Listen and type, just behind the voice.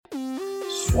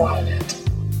Swine.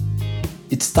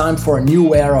 It's time for a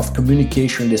new era of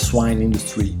communication in the swine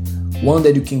industry, one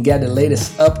that you can get the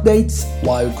latest updates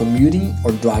while commuting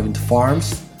or driving to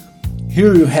farms.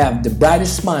 Here you have the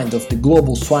brightest mind of the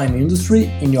global swine industry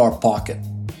in your pocket.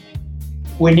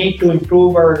 We need to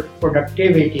improve our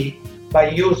productivity by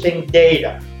using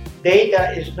data.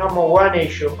 Data is number one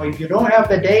issue. If you don't have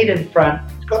the data in front,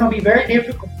 it's going to be very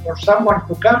difficult for someone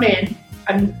to come in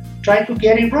and try to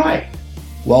get it right.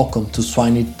 Welcome to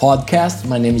Swine Podcast.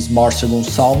 My name is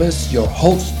Gonzalo, your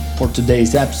host for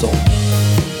today's episode.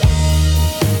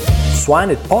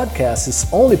 Swine Podcast is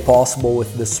only possible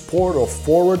with the support of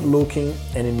forward-looking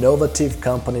and innovative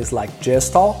companies like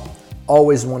Castro,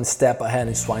 always one step ahead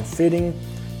in swine feeding,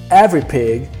 Every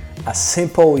Pig, a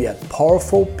simple yet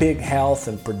powerful pig health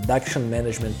and production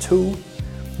management tool,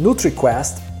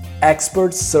 NutriQuest,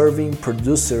 experts serving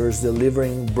producers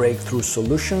delivering breakthrough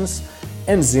solutions,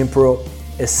 and Zimpro,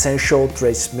 essential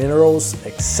trace minerals,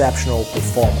 exceptional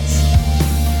performance.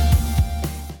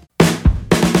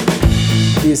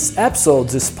 This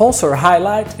episode's sponsor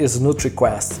highlight is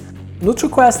NutriQuest.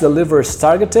 NutriQuest delivers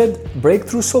targeted,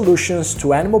 breakthrough solutions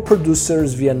to animal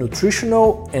producers via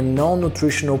nutritional and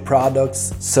non-nutritional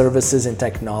products, services, and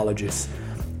technologies.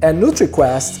 At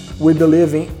NutriQuest, we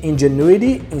believe in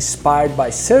ingenuity inspired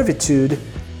by servitude,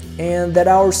 and that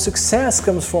our success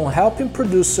comes from helping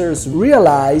producers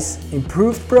realize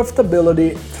improved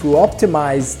profitability through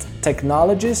optimized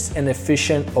technologies and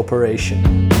efficient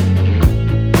operation.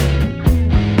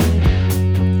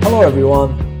 Hello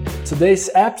everyone. Today's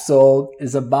episode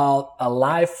is about a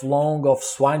lifelong of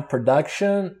swine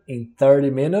production in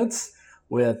 30 minutes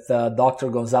with Dr.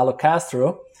 Gonzalo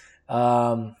Castro.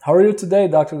 How are you today,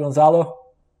 Dr. Gonzalo?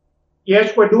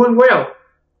 Yes, we're doing well.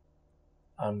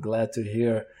 I'm glad to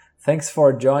hear. Thanks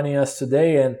for joining us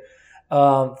today. And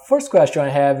first question I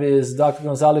have is, Dr.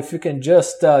 Gonzalo, if you can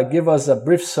just give us a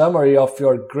brief summary of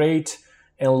your great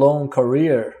and long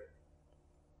career.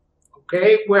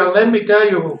 Okay, well, let me tell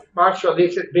you, Marshall,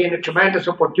 this has been a tremendous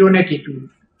opportunity to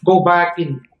go back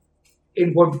in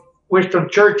what Winston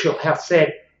Churchill has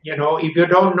said. You know, if you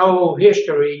don't know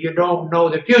history, you don't know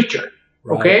the future.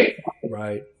 Right. Okay?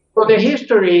 Right. So the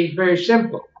history is very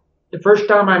simple. The first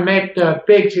time I met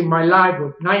pigs in my life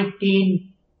was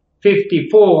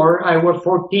 1954. I was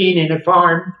 14 in a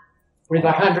farm with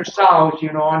 100 sows,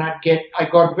 and I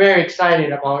got very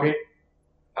excited about it.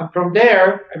 And from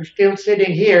there, I'm still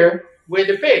sitting here with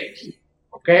the pigs,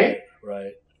 okay?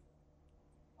 Right.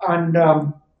 And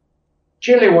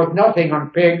Chile was nothing on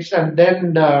pigs. And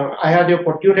then I had the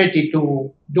opportunity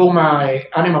to do my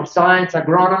animal science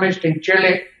agronomist in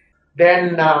Chile.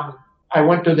 Then I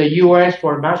went to the U.S.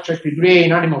 for a master's degree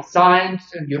in animal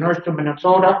science at the University of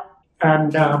Minnesota.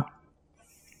 And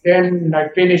then I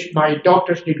finished my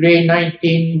doctor's degree in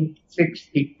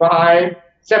 75.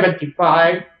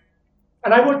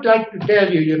 And I would like to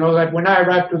tell you, that when I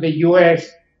arrived to the U.S.,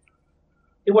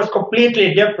 it was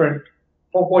completely different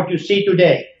from what you see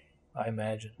today. I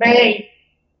imagine. Mainly,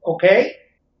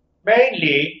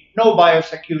 no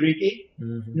biosecurity,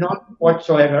 none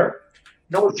whatsoever,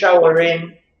 no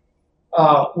showering.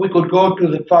 We could go to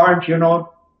the farms, be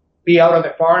out of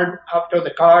the farm after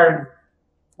the car and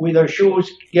with our shoes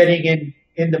getting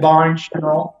in the barns,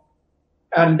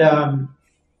 and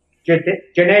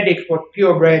genetics was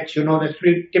purebreds,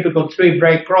 the typical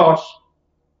three-bred cross,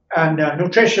 and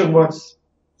nutrition was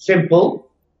simple,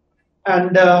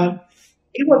 and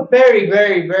it was very,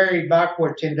 very, very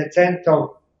backwards in the sense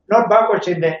of, not backwards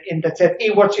in the sense,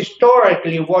 it was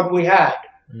historically what we had,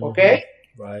 okay?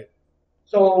 Right.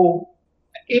 So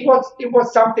it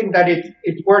was something that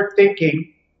it's worth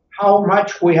thinking how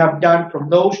much we have done from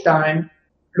those times,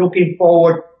 looking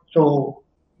forward to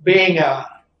being a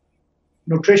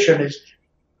nutritionist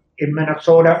in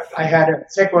Minnesota. I had a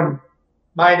second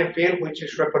minor field, which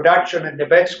is reproduction in the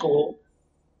vet school.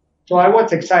 So I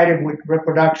was excited with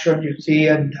reproduction,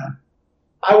 and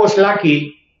I was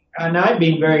lucky, and I've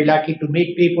been very lucky to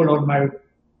meet people on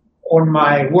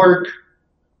my work.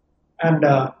 And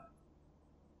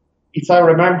if I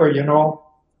remember,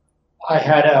 I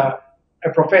had a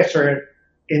professor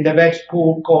in the vet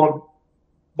school called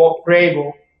Bob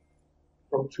Grable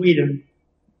from Sweden.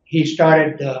 He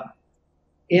started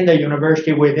in the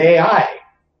university with AI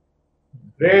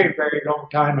very, very long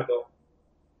time ago.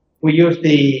 We used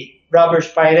the rubber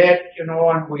spiret,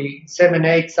 and we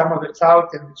inseminate some of the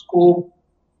sows in the school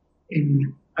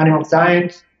in animal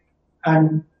science.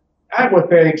 And I was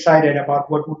very excited about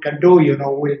what we can do,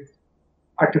 with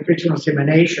artificial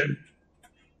insemination.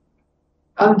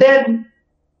 And then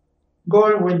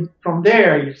going from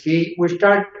there, we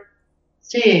start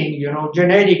seeing,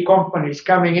 genetic companies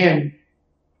coming in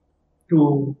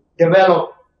to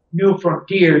develop new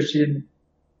frontiers in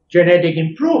genetic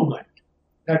improvement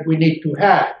that we need to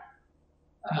have.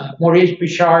 Maurice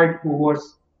Bichard, who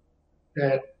was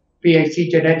the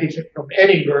PhD geneticist from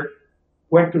Edinburgh,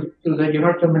 went to the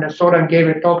University of Minnesota and gave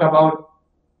a talk about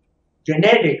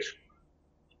genetics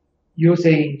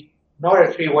using not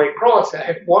a three-way cross,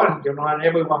 F1, and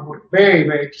everyone was very,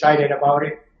 very excited about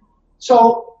it.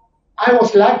 So I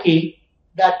was lucky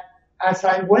that as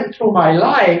I went through my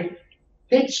life,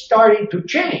 things started to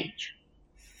change.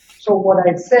 So what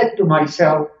I said to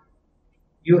myself,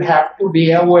 you have to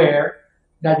be aware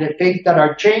that the things that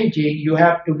are changing, you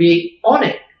have to be on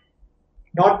it,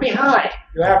 not behind.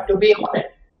 You have to be on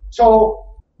it. So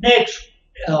next,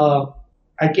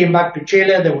 I came back to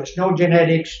Chile. There was no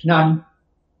genetics, none.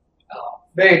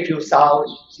 Very few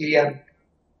sows. See, and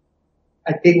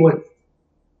I think with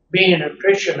being a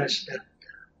nutritionist,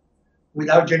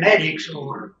 without genetics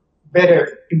or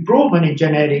better improvement in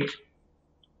genetics,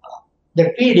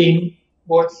 the feeding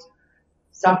was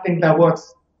something that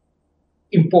was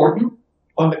important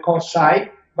on the cost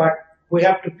side, but we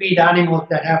have to feed animals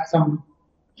that have some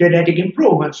genetic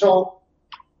improvement. So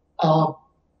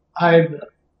I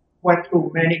went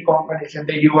through many companies in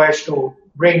the US to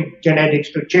bring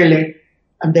genetics to Chile,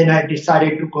 and then I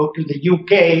decided to go to the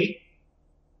UK,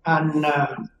 and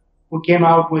we came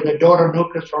out with a daughter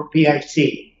nucleus from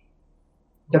PIC.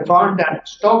 The farm that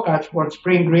stocked us was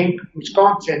Spring Green,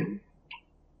 Wisconsin,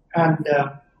 and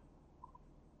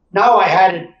now I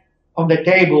had it on the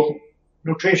table,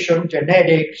 nutrition,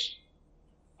 genetics,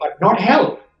 but not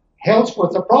health. Health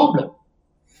was a problem.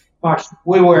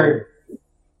 We were,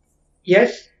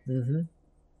 yes,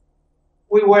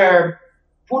 we were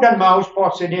foot and mouth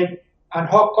positive and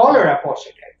hog cholera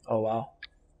positive. Oh, wow.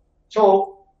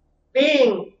 So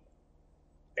being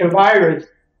a virus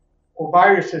or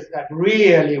viruses that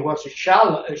really was a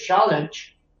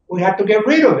challenge, we had to get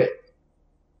rid of it.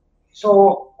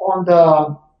 So on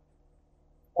the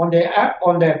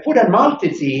foot and mouth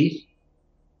disease,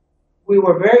 we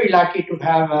were very lucky to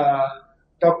have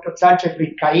Dr. Sanchez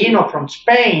Vizcaíno from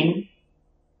Spain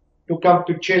to come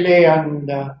to Chile, and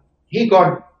he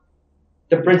got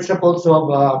the principles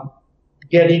of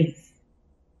getting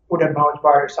foot and mouth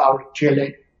virus out of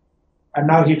Chile. And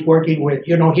now he's working with,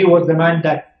 he was the man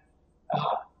that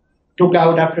took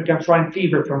out African swine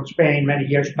fever from Spain many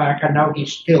years back, and now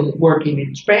he's still working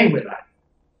in Spain with that.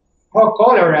 Hog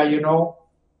cholera,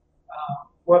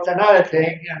 was another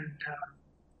thing, and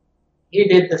he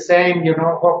did the same,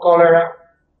 hog cholera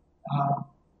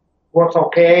was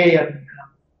okay, and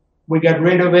we got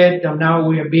rid of it, and now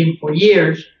we have been for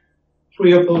years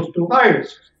free of those two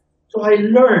viruses. So I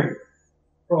learned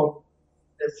from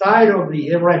the side of the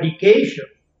eradication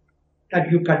that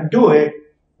you can do it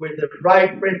with the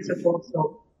right principles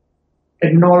of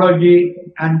technology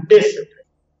and discipline.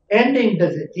 Ending the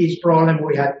disease problem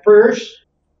we had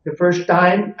the first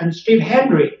time, and Steve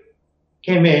Henry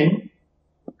came in,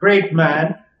 great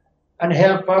man, and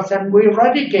helped us, and we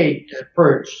eradicated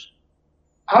PRRS.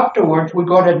 Afterwards, we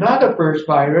got another PRRS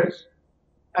virus,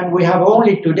 and we have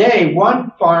only today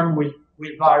one farm with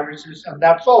viruses, and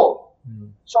that's all.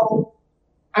 So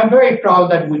I'm very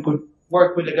proud that we could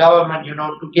work with the government,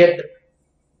 to get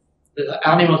the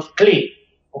animals clean,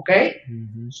 okay?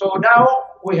 So now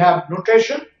we have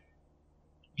nutrition,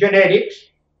 genetics,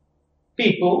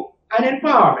 people, and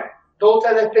environment. Those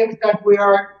are the things that we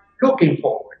are looking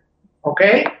forward,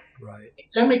 okay? Right.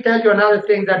 Let me tell you another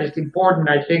thing that is important.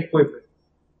 I think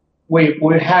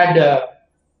we had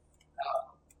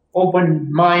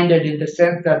open-minded in the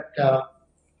sense that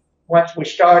once we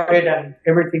started and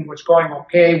everything was going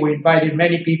okay, we invited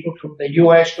many people from the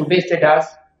U.S. to visit us,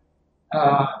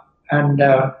 and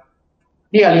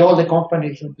nearly all the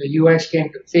companies in the U.S. came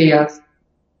to see us.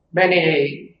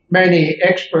 Many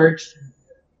experts,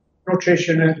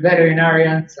 nutritionists,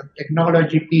 veterinarians, and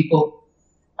technology people,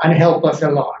 and helped us a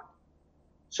lot.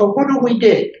 So what we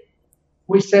did?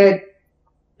 We said,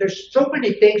 there's so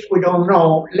many things we don't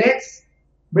know. Let's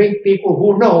bring people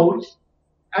who knows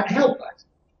and help us.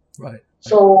 Right.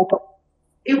 So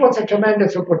it was a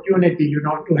tremendous opportunity,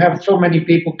 to have so many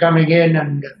people coming in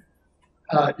and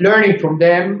learning from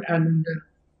them. And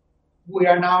we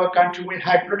are now a country with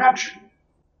high production.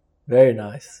 Very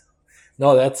nice.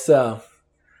 No, that's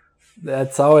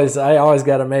always, I always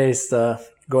get amazed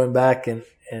going back and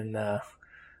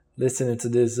listening to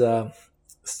this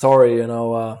story.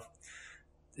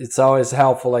 It's always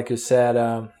helpful, like you said,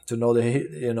 to know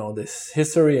this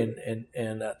history and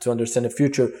to understand the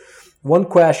future. One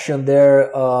question there,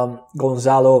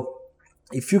 Gonzalo,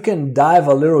 if you can dive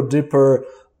a little deeper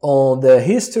on the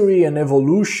history and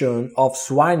evolution of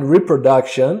swine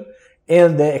reproduction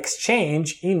and the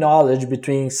exchange in knowledge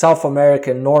between South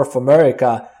America and North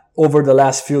America over the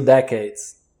last few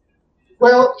decades?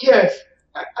 Well, yes.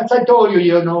 As I told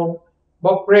you,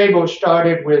 Bob Bravo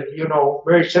started with,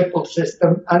 very simple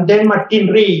system. And then Martin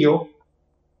Rillo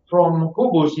from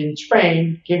Cubus in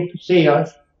Spain came to see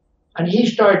us. And he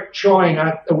started showing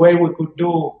us the way we could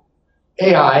do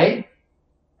AI.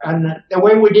 And the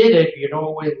way we did it,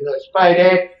 with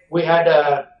SpideX, we had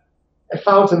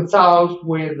 1,000 sows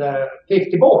with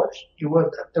 50 boars.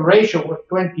 The ratio was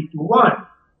 20-1.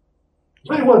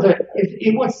 So it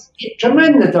was a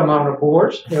tremendous amount of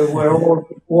boars. There were all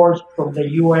boars from the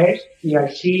U.S.,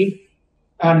 PIC,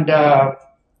 and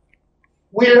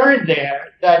we learned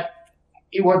there that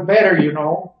it was better,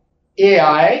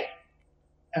 AI,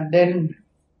 and then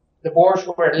the boars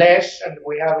were less, and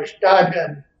we have a stud,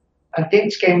 and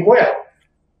things came well.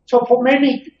 So for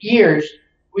many years,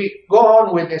 we go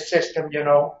on with this system,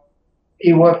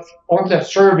 It was on the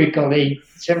cervical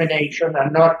insemination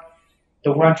and not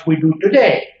the ones we do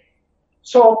today.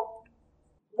 So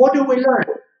what do we learn?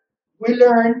 We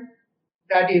learn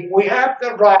that if we have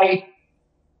the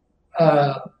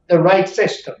right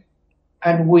system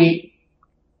and we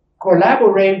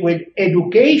collaborate with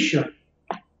education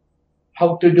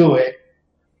how to do it,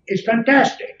 it's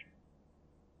fantastic.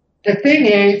 The thing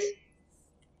is,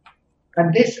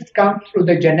 and this has come through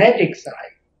the genetic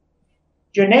side,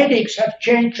 genetics have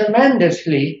changed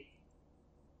tremendously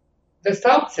the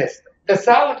sow system. The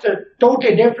sows are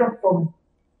totally different from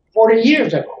 40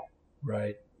 years ago.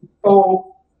 Right.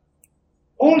 So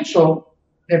also,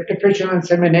 the artificial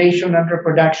insemination and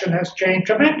reproduction has changed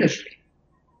tremendously.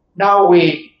 Now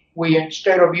we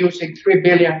instead of using 3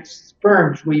 billion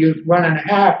sperms, we use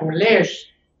 1.5 or less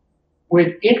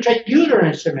with intrauterine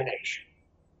insemination.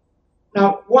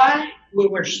 Now, why we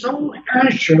were so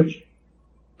anxious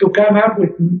to come up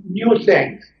with new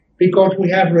things? Because we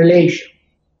have relations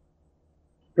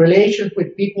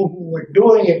with people who were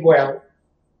doing it well,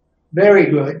 very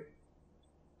good.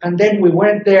 And then we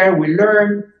went there, we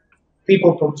learned.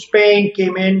 People from Spain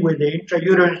came in with the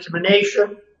intrauterine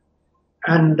insemination,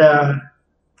 and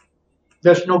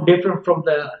that's no different from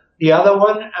the other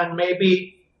one. And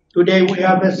maybe today we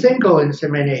have a single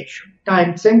insemination.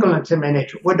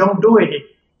 We don't do it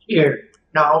here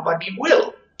now, but it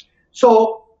will.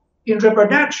 So in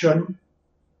reproduction,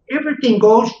 everything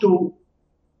goes to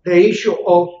the issue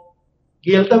of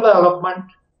gill development,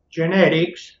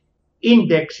 genetics,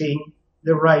 indexing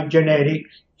the right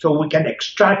genetics so we can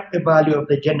extract the value of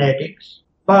the genetics,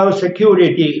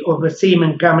 biosecurity of the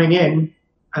semen coming in,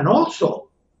 and also,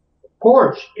 of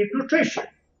course, in nutrition.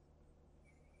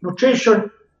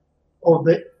 Nutrition of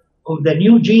the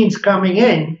new genes coming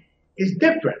in is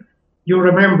different. You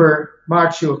remember,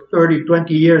 Marcio, 30,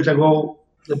 20 years ago,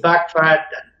 the back fat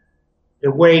and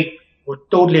the weight were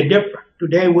totally different.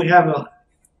 Today we have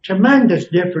tremendous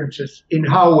differences in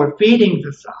how we're feeding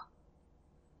the sow.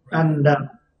 And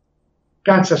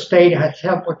Kansas State has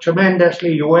helped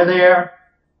tremendously. You were there,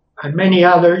 and many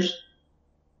others.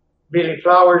 Billy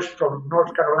Flowers from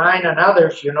North Carolina and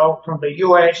others, from the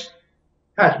U.S.,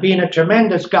 has been a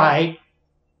tremendous guide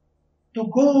to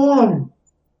go on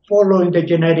following the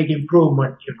genetic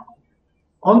improvement,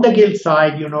 On the gill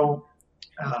side,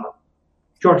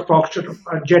 George Foster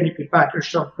and Jennifer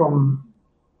Patterson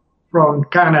from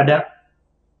Canada,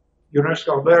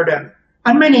 University of Alberta,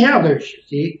 and many others, you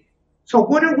see. So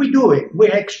what are we doing?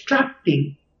 We're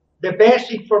extracting the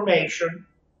best information,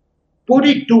 put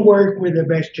it to work with the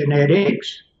best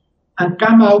genetics, and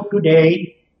come out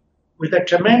today with a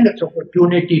tremendous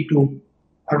opportunity to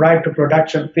arrive to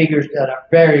production figures that are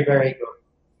very, very good.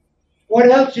 What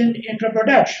else in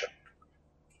reproduction?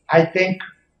 I think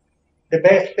the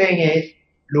best thing is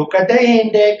look at the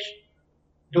index,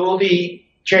 do the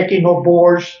checking of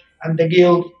boars and the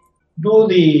gills, do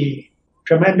the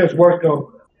tremendous work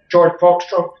of George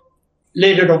Foxtrot,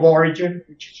 litter of origin,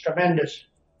 which is tremendous.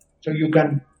 So you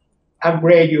can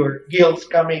upgrade your gills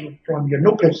coming from your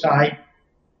nucleoside.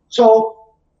 So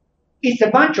it's a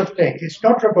bunch of things. It's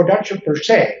not reproduction per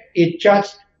se. It's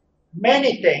just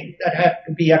many things that have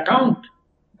to be accounted,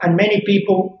 and many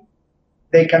people,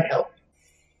 they can help.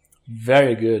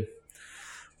 Very good.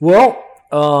 Well,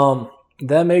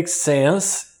 that makes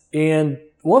sense. And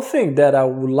one thing that I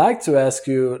would like to ask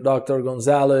you, Dr.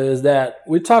 Gonzalo, is that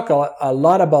we talk a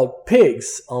lot about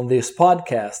pigs on this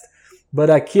podcast, but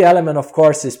a key element, of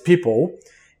course, is people.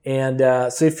 And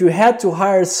so if you had to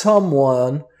hire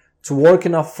someone to work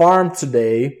in a farm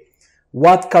today,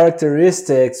 what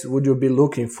characteristics would you be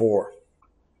looking for?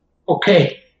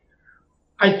 Okay.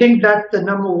 I think that's the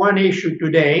number one issue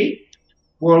today,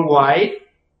 worldwide,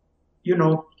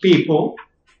 people.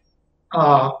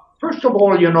 First of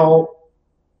all,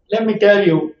 let me tell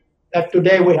you that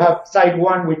today we have site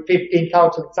one with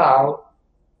 15,000 sows,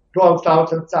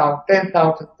 12,000 sows,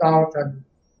 10,000 sows, and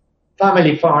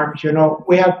family farms.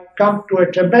 We have come to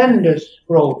a tremendous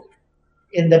growth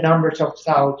in the numbers of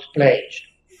sows placed.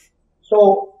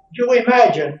 So you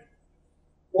imagine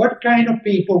what kind of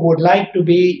people would like to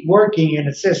be working in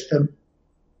a system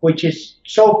which is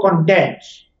so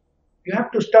condensed. You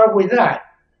have to start with that.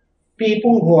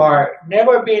 People who are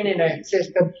never been in a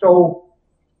system so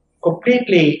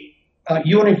completely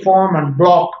uniform and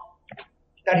blocked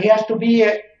that he has to be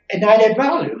an added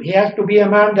value. He has to be a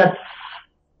man that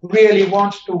really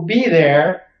wants to be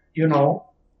there,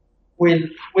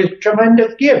 with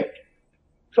tremendous gift.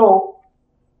 So,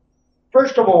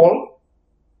 first of all,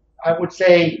 I would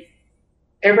say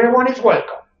everyone is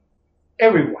welcome.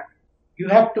 Everyone. You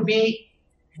have to be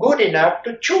good enough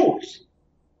to choose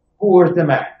who is the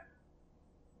man.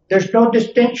 There's no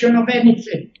distinction of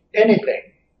anything.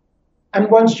 And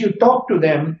once you talk to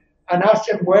them and ask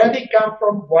them where they come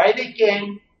from, why they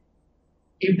came,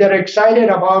 if they're excited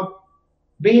about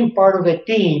being part of the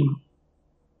team,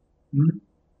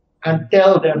 and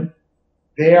tell them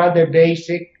they are the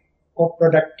basic of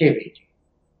productivity.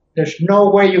 There's no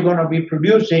way you're going to be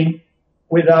producing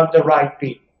without the right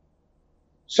people.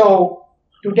 So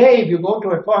today, if you go to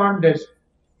a farm, there's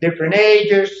different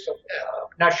ages,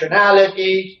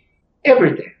 nationalities,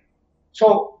 everything.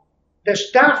 So the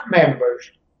staff members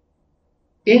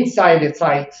inside the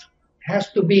sites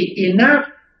has to be enough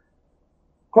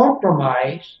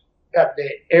compromise that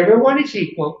everyone is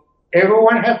equal,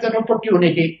 everyone has an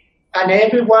opportunity, and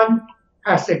everyone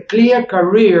has a clear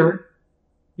career,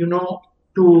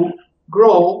 to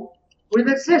grow with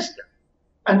the system.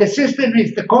 And the system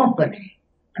is the company.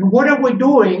 And what are we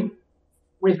doing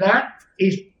with that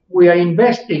is we are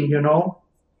investing,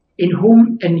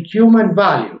 in human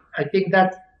value. I think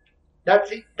that's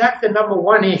the number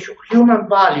one issue. Human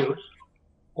values,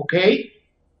 okay,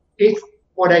 is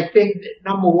what I think the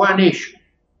number one issue.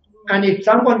 And if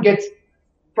someone gets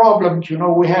problems,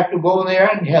 we have to go there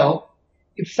and help.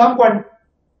 If someone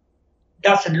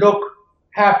doesn't look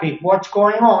happy what's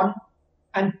going on,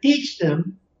 and teach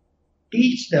them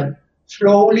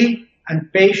slowly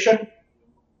and patient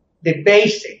the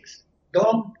basics.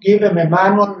 Don't give them a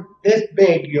manual this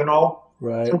big,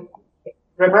 Right. So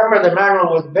remember, the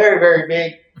manual was very, very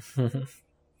big.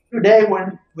 Today,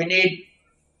 when we need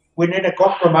a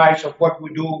compromise of what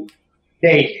we do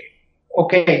daily.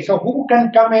 Okay, so who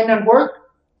can come in and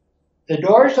work? The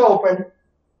door is open.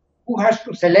 Who has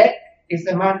to select is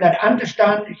the man that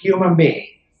understands the human being.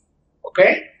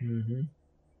 Okay? Mm-hmm.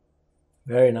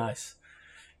 Very nice.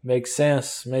 Makes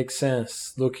sense.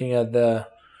 Looking at the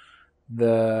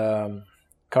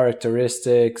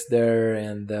characteristics there,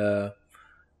 and not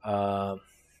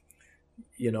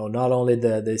only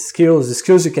the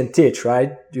skills you can teach,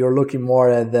 right? You're looking more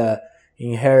at the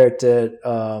inherited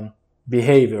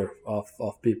behavior of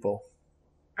people.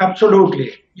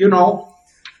 Absolutely.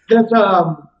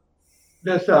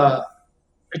 There's a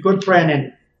good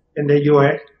friend in the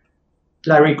U.S.,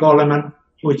 Larry Coleman,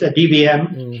 who is a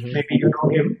DBM. Mm-hmm. Maybe you know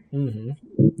him. Mm-hmm.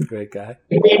 Great guy.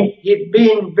 He's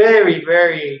been very,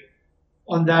 very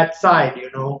on that side,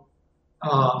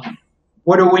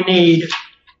 what do we need,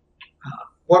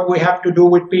 what we have to do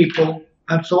with people,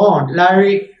 and so on.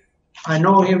 Larry, I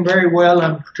know him very well.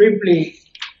 I'm extremely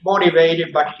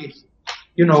motivated, but he's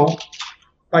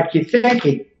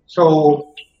thinking.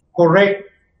 So correct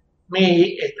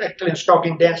me, especially in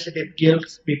stocking density of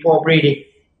gills before breeding.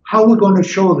 How are we going to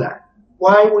show that?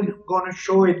 Why are we going to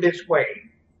show it this way?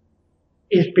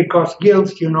 It's because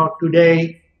gills,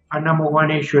 today are number one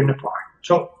issue in the farm.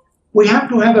 So we have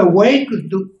to have a way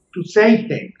to say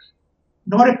things,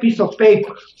 not a piece of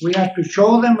paper. We have to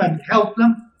show them and help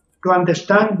them to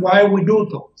understand why we do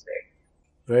those things.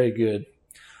 Very good.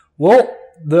 Well,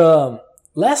 the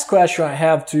last question I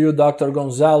have to you, Dr.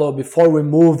 Gonzalo, before we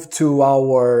move to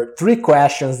our 3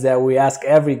 questions that we ask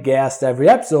every guest every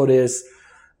episode is,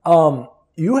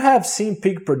 you have seen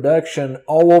pig production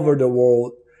all over the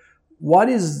world. What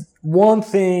is one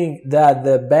thing that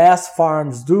the best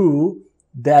farms do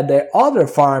that the other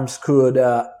farms could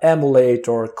emulate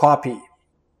or copy?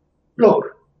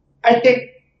 Look, I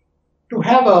think to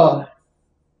have a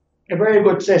very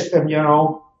good system, you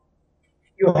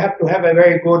have to have a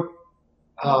very good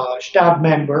staff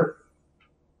member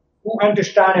who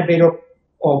understand a bit of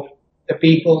the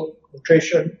people,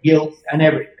 nutrition, gills, and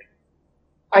everything.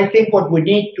 I think what we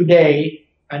need today,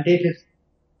 and this is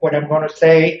what I'm going to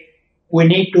say, we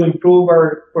need to improve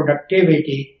our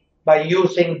productivity by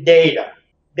using data.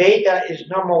 Data is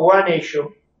number one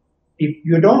issue if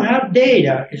you don't have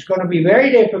data, it's going to be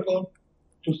very difficult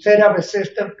to set up a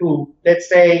system to, let's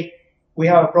say, we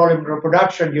have a problem in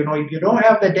reproduction. If you don't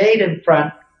have the data in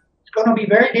front, it's going to be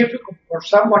very difficult for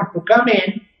someone to come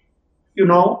in,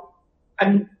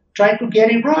 and try to get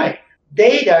it right.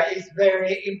 Data is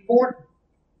very important.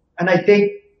 And I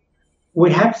think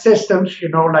we have systems,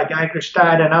 like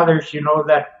Agrostat and others,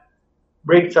 that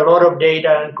brings a lot of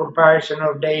data and comparison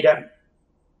of data.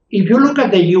 If you look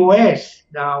at the U.S.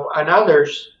 now and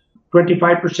others,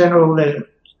 25% of the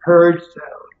herds,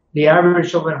 the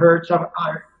average of the herds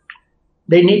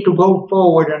they need to go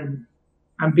forward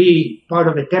and be part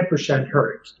of the 10%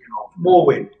 herds,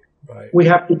 moving. Right. We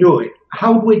have to do it.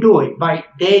 How do we do it? By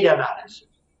data analysis.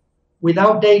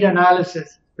 Without data analysis,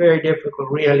 it's very difficult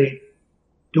really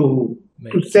to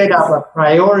set up a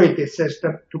priority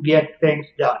system to get things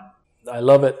done. I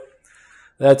love it.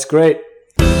 That's great.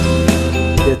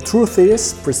 The truth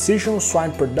is, precision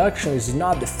swine production is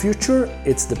not the future,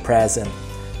 it's the present.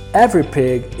 Every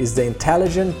Pig is the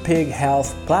intelligent pig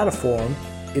health platform.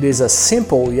 It is a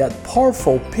simple yet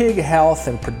powerful pig health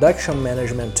and production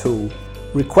management tool.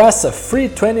 Request a free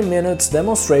 20 minutes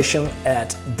demonstration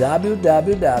at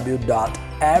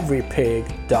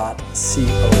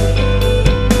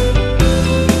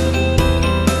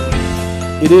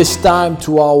www.everypig.co. It is time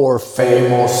to our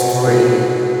famous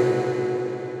three.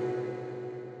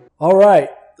 All right,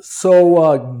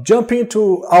 so jump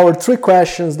into our three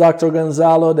questions, Dr.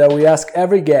 Gonzalo, that we ask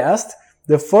every guest.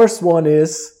 The first one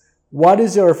is, what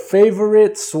is your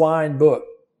favorite swine book?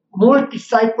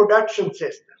 Multi-site production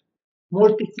system.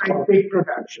 Multi-site pig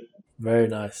production. Very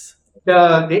nice.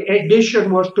 The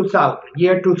edition was 2000,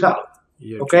 year 2000.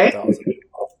 Okay? 2000.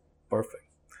 Perfect.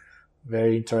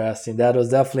 Very interesting. That was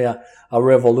definitely a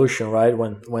revolution, right?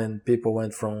 When people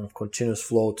went from continuous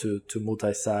flow to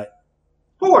multi-site.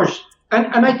 Of course.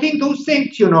 And I think those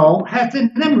things, has a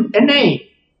name.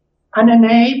 And the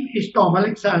name is Tom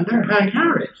Alexander Hank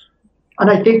Harris. And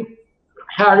I think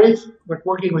Harris was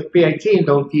working with PIT in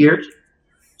those years.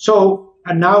 So,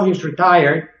 and now he's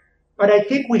retired. But I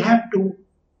think we have to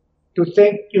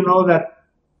think, that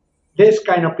this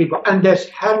kind of people, and there's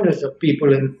hundreds of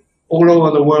people all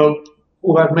over the world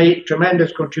who have made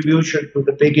tremendous contribution to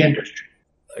the pig industry.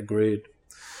 Agreed.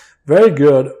 Very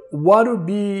good. What would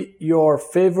be your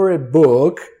favorite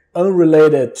book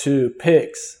unrelated to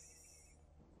pigs?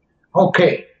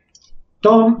 Okay.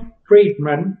 Tom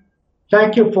Friedman,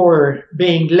 Thank You for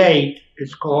Being Late,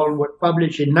 it's called, was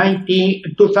published in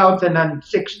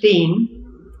 2016.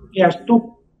 He has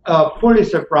two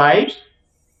Pulitzer Prize.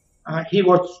 He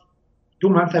was 2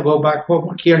 months ago back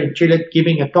home here in Chile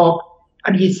giving a talk,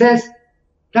 and he says,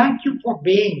 "Thank you for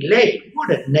being late."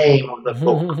 What a name of the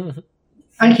book.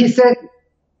 And he said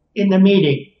in the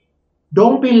meeting,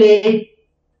 don't be late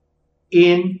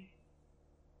in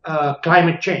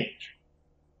climate change.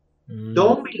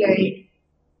 Don't be late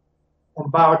on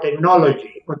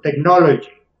biotechnology or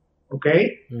technology,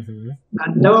 okay? And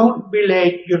don't be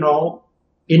late,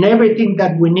 in everything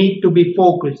that we need to be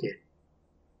focused in.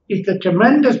 It's a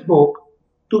tremendous book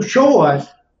to show us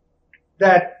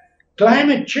that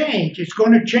climate change is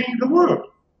going to change the world.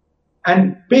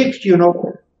 And pigs,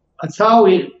 a sow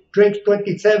drinks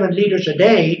 27 liters a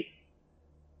day.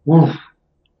 Oof.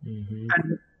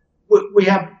 And we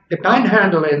have the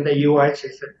panhandle in the U.S.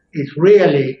 is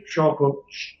really short of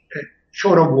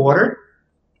water.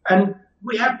 And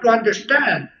we have to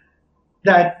understand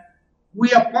that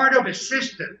we are part of a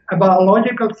system, a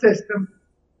biological system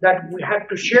that we have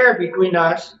to share between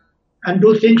us and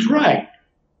do things right.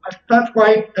 That's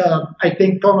why I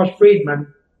think Thomas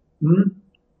Friedman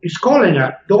is calling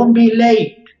us, don't be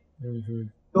late.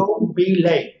 Don't be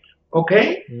late.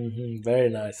 Okay? Very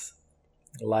nice.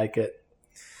 I like it.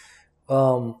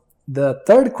 The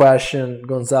third question,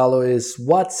 Gonzalo, is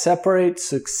what separates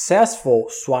successful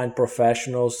swine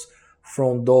professionals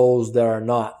from those that are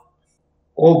not?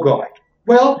 Oh, God.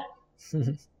 Well,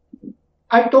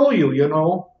 I told you,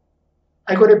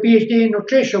 I got a PhD in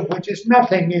nutrition, which is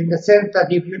nothing in the sense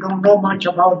that if you don't know much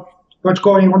about what's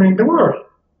going on in the world,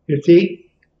 you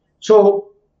see. So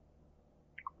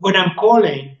when I'm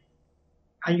calling,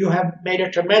 and you have made a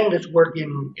tremendous work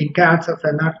in Kansas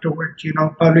and afterwards,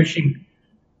 publishing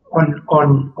on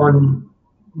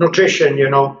nutrition,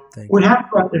 we have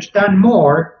to understand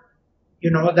more,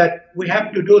 that we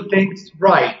have to do things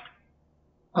right.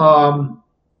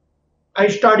 I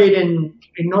started in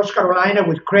North Carolina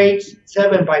with crates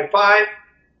 7x5,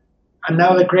 and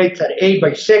now the crates at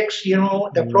 8x6,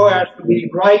 the flow has to be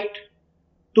right.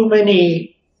 Too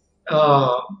many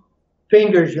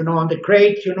fingers, on the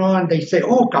crates, and they say,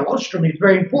 oh, colostrum is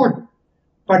very important.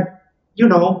 But,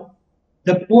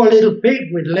 the poor little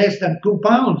pig with less than 2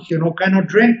 pounds, cannot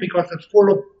drink because it's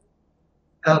full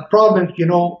of problems,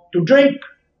 to drink.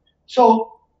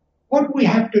 So what we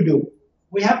have to do,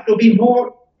 we have to be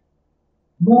more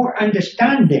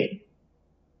understanding.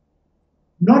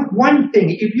 Not one thing.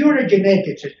 If you're a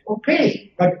geneticist,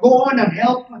 okay, but go on and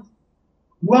help us.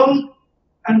 Well,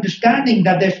 understanding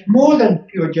that there's more than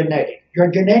pure genetic. Your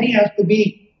genetic has to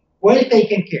be well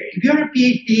taken care of. If you're a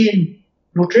PhD in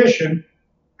nutrition,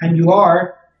 and you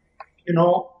are,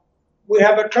 we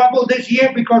have a trouble this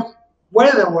year because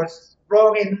weather was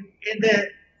wrong in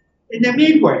the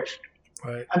Midwest.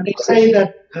 Right. And they say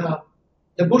that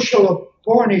the bushel of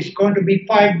corn is going to be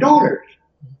 $5.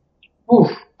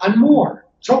 Oof, and more.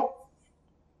 So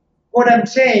what I'm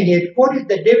saying is, what is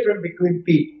the difference between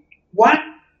people? One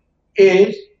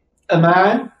is a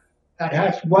man that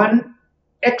has one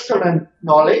excellent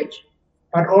knowledge,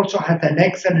 but also has an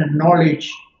excellent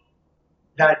knowledge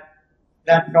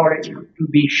that knowledge to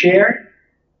be shared,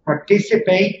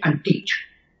 participate, and teach.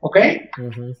 Okay?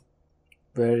 Mm-hmm.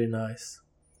 Very nice.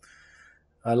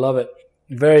 I love it.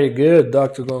 Very good,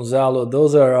 Dr. Gonzalo.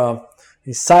 Those are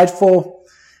insightful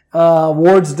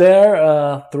words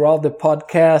there throughout the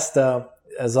podcast.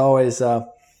 As always, I'm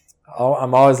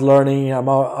always learning. I'm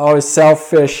always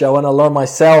selfish. I want to learn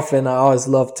myself, and I always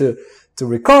love to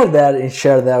record that and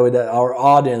share that with our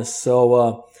audience.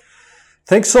 So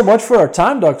thanks so much for our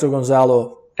time, Dr.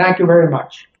 Gonzalo. Thank you very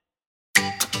much.